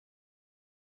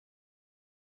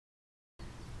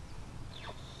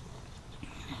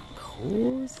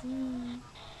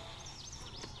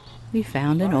We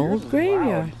found an old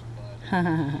graveyard.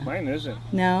 Mine isn't.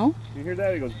 No? You hear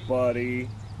that? He goes, buddy.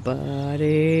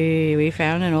 Buddy. We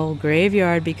found an old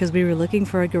graveyard because we were looking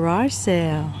for a garage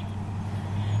sale.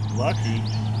 Lucky.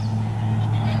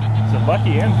 It's a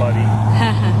lucky and buddy.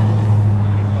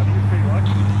 Buddy, you're pretty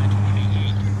lucky.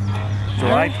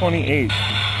 July 28th.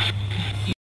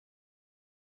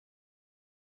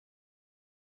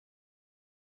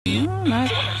 No,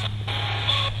 not.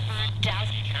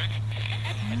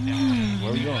 Where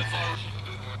are we going?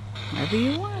 Wherever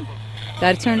you want.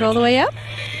 Got it turned all the way up?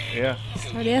 Yeah.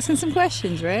 Start asking some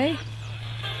questions, Ray.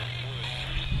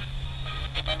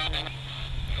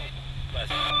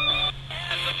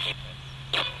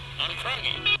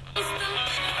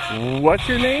 What's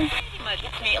your name?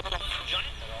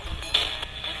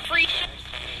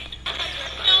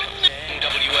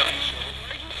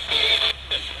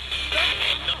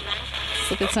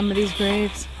 Let's look at some of these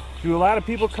graves. Do a lot of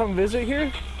people come visit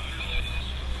here?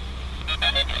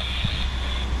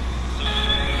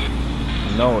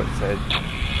 No, it said.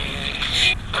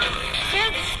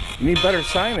 You need better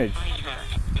signage.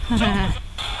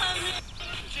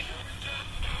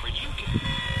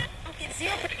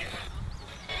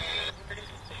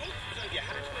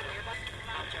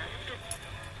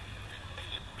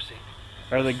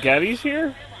 Are the Gettys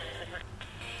here?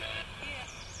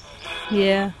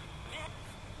 Yeah.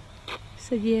 I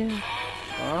said yeah.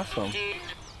 Awesome.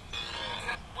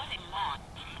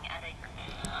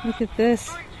 Look at this.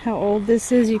 How old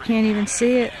this is. You can't even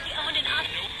see it.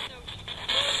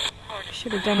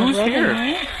 Should have done a rubbing, here?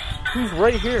 right? Who's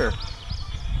right here?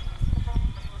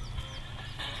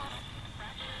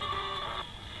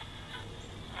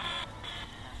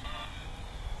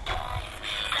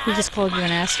 He just called you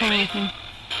an asshole, I think.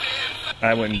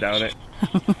 I wouldn't doubt it.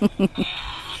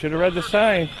 Should have read the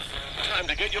sign. Time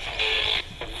to get your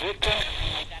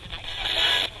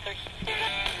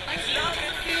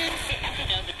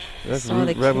That's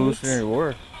Revolutionary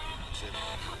War.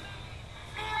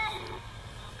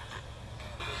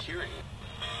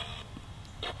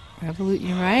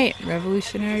 You're right.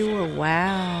 Revolutionary War.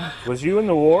 Wow. Was you in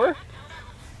the war?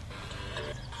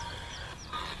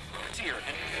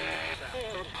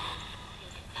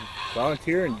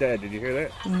 Volunteer and dead. Did you hear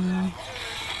that?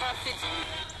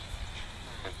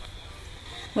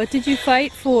 What did you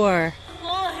fight for?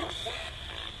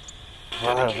 I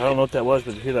don't know what that was,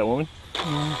 but did you hear that woman?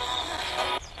 Yeah.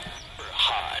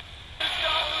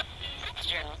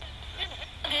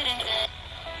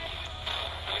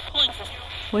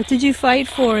 What did you fight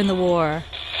for in the war?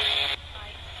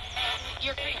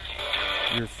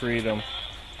 Your freedom.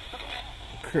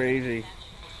 Crazy.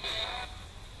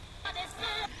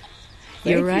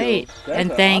 You're right.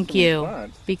 And thank you.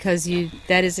 Because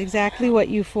that is exactly what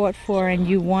you fought for and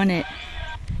you won it.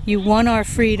 You won our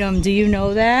freedom. Do you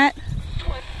know that?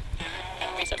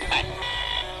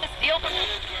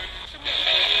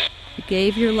 You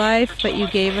gave your life, but you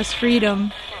gave us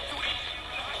freedom.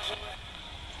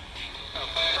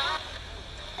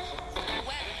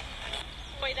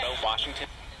 Washington.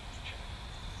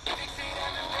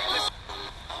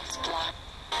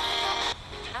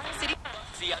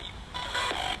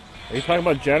 Are you talking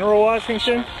about General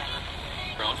Washington?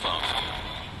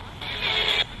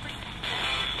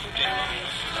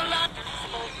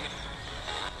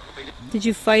 Did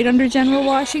you fight under General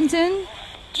Washington?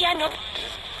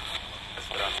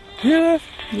 Yeah.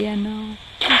 Yeah, no.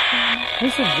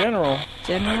 Who's a general?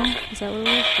 General? Is that what it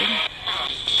was?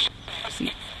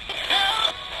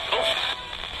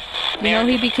 You know,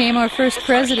 he became our first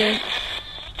president.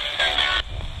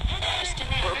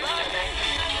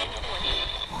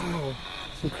 Wow,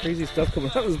 some crazy stuff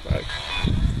coming out of his back.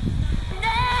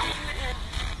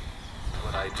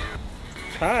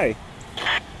 Hi.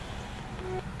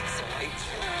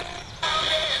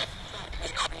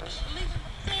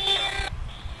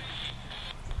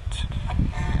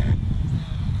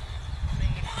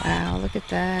 Wow, look at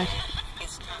that.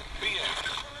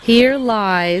 Here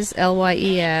lies,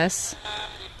 L-Y-E-S,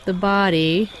 the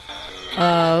body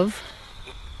of,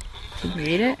 can you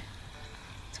read it?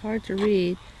 It's hard to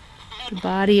read. The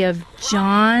body of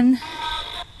John,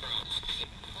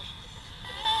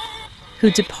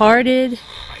 who departed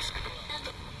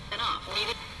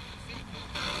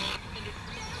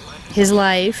his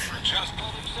life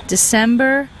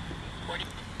December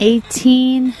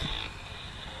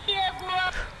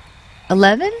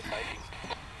 1811?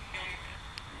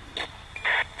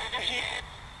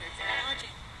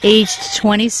 Aged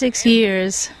 26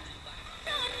 years.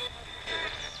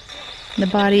 The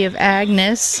body of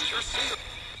Agnes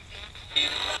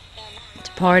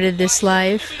departed this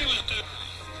life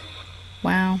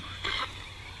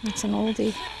It's an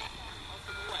oldie.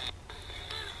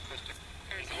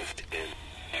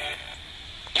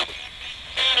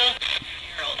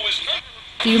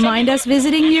 Do you mind us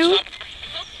visiting you?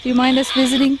 Do you mind us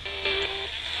visiting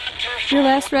your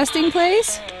last resting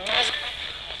place?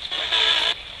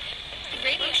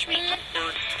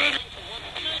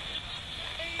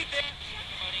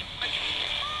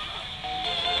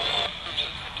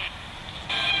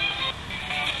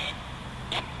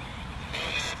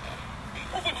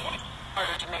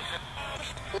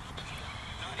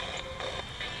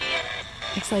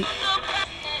 Looks like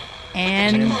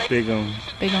Anne Bigham.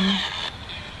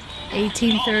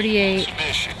 1838.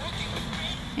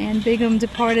 Anne Bigham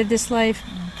departed this life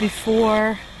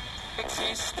before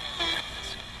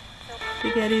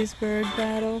the Gettysburg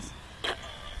battles.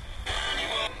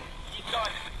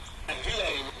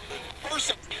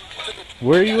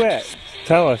 Where are you at?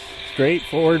 Tell us. Straight,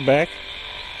 forward, back?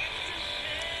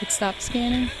 It stopped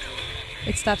scanning.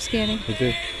 It stopped scanning.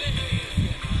 Okay.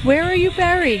 Where are you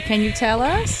buried? Can you tell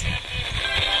us?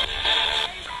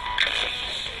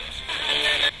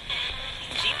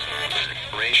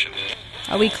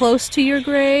 Are we close to your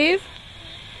grave?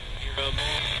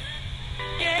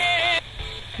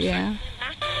 Yeah.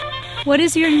 What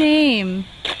is your name?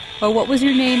 Or what was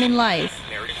your name in life?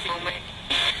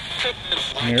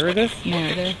 Meredith?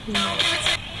 Meredith. Yeah.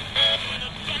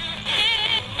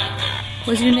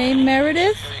 Was your name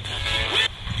Meredith?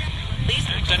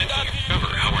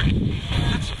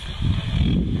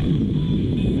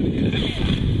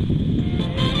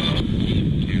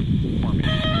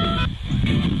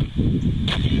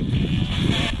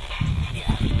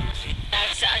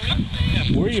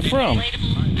 Where are you from?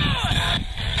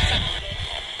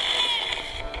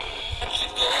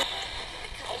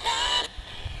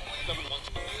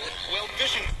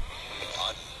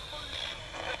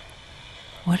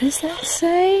 What does that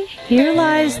say? Here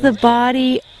lies the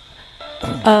body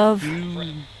of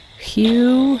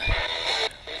Hugh.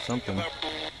 Something.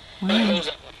 Wow.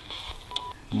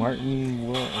 Martin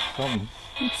or something.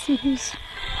 Let's see who's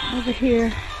over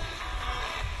here.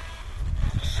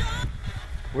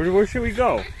 Where should we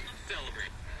go?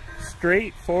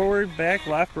 Straight, forward, back,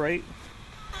 left, right?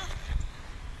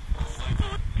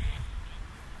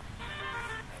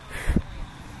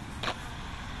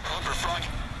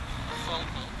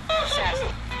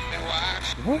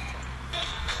 What?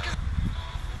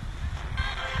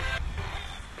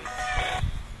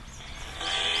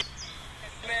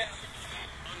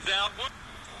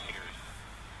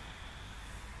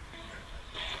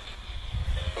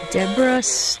 Deborah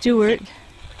Stewart.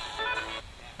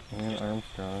 Anne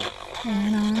Armstrong.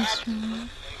 Anne Armstrong.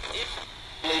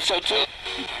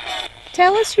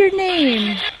 Tell us your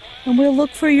name, and we'll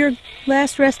look for your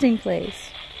last resting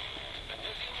place.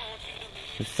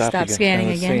 Stop scanning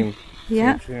again.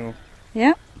 Yeah. Channel.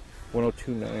 Yeah.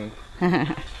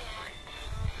 1029.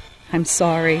 I'm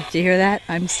sorry. Do you hear that?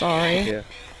 I'm sorry. Yeah.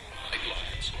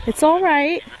 It's all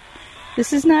right.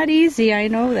 This is not easy. I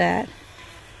know that.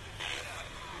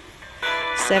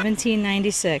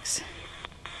 1796.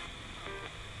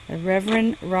 The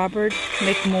Reverend Robert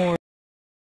McMord.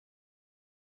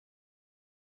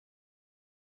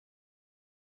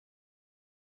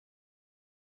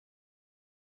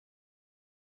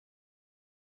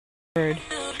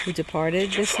 Who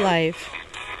departed this life.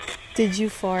 Did you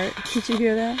fart? Did you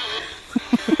hear that?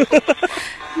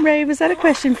 Ray, was that a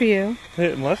question for you?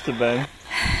 It must have been.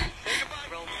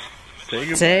 Say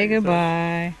goodbye. Say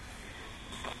goodbye.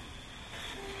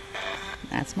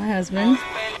 That's my husband.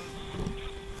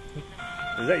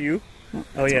 Is that you? No,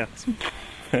 oh yeah.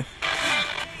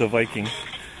 The Viking.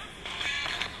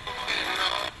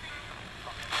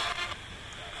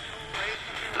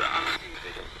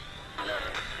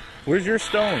 Where's your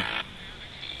stone?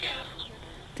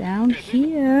 Down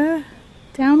here.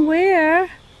 Down where?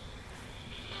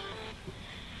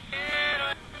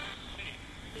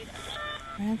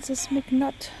 Francis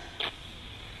McNutt.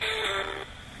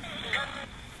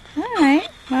 Alright,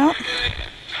 well.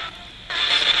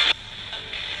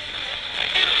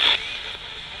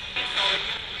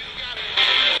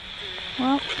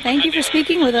 Well, thank you for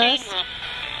speaking with us.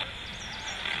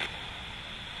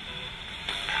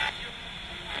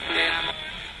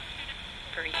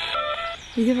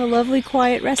 You have a lovely,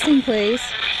 quiet resting place.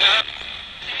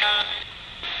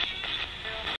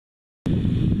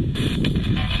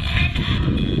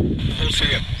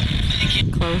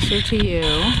 Closer to you.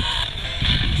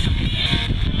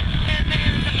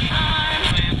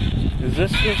 Is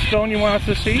this the stone you want us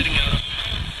to see?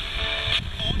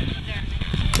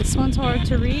 This one's hard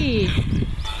to read.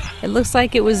 It looks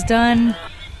like it was done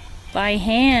by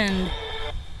hand.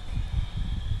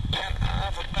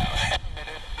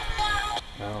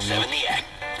 paranormal.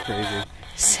 Crazy.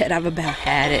 Said I've about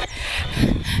had it.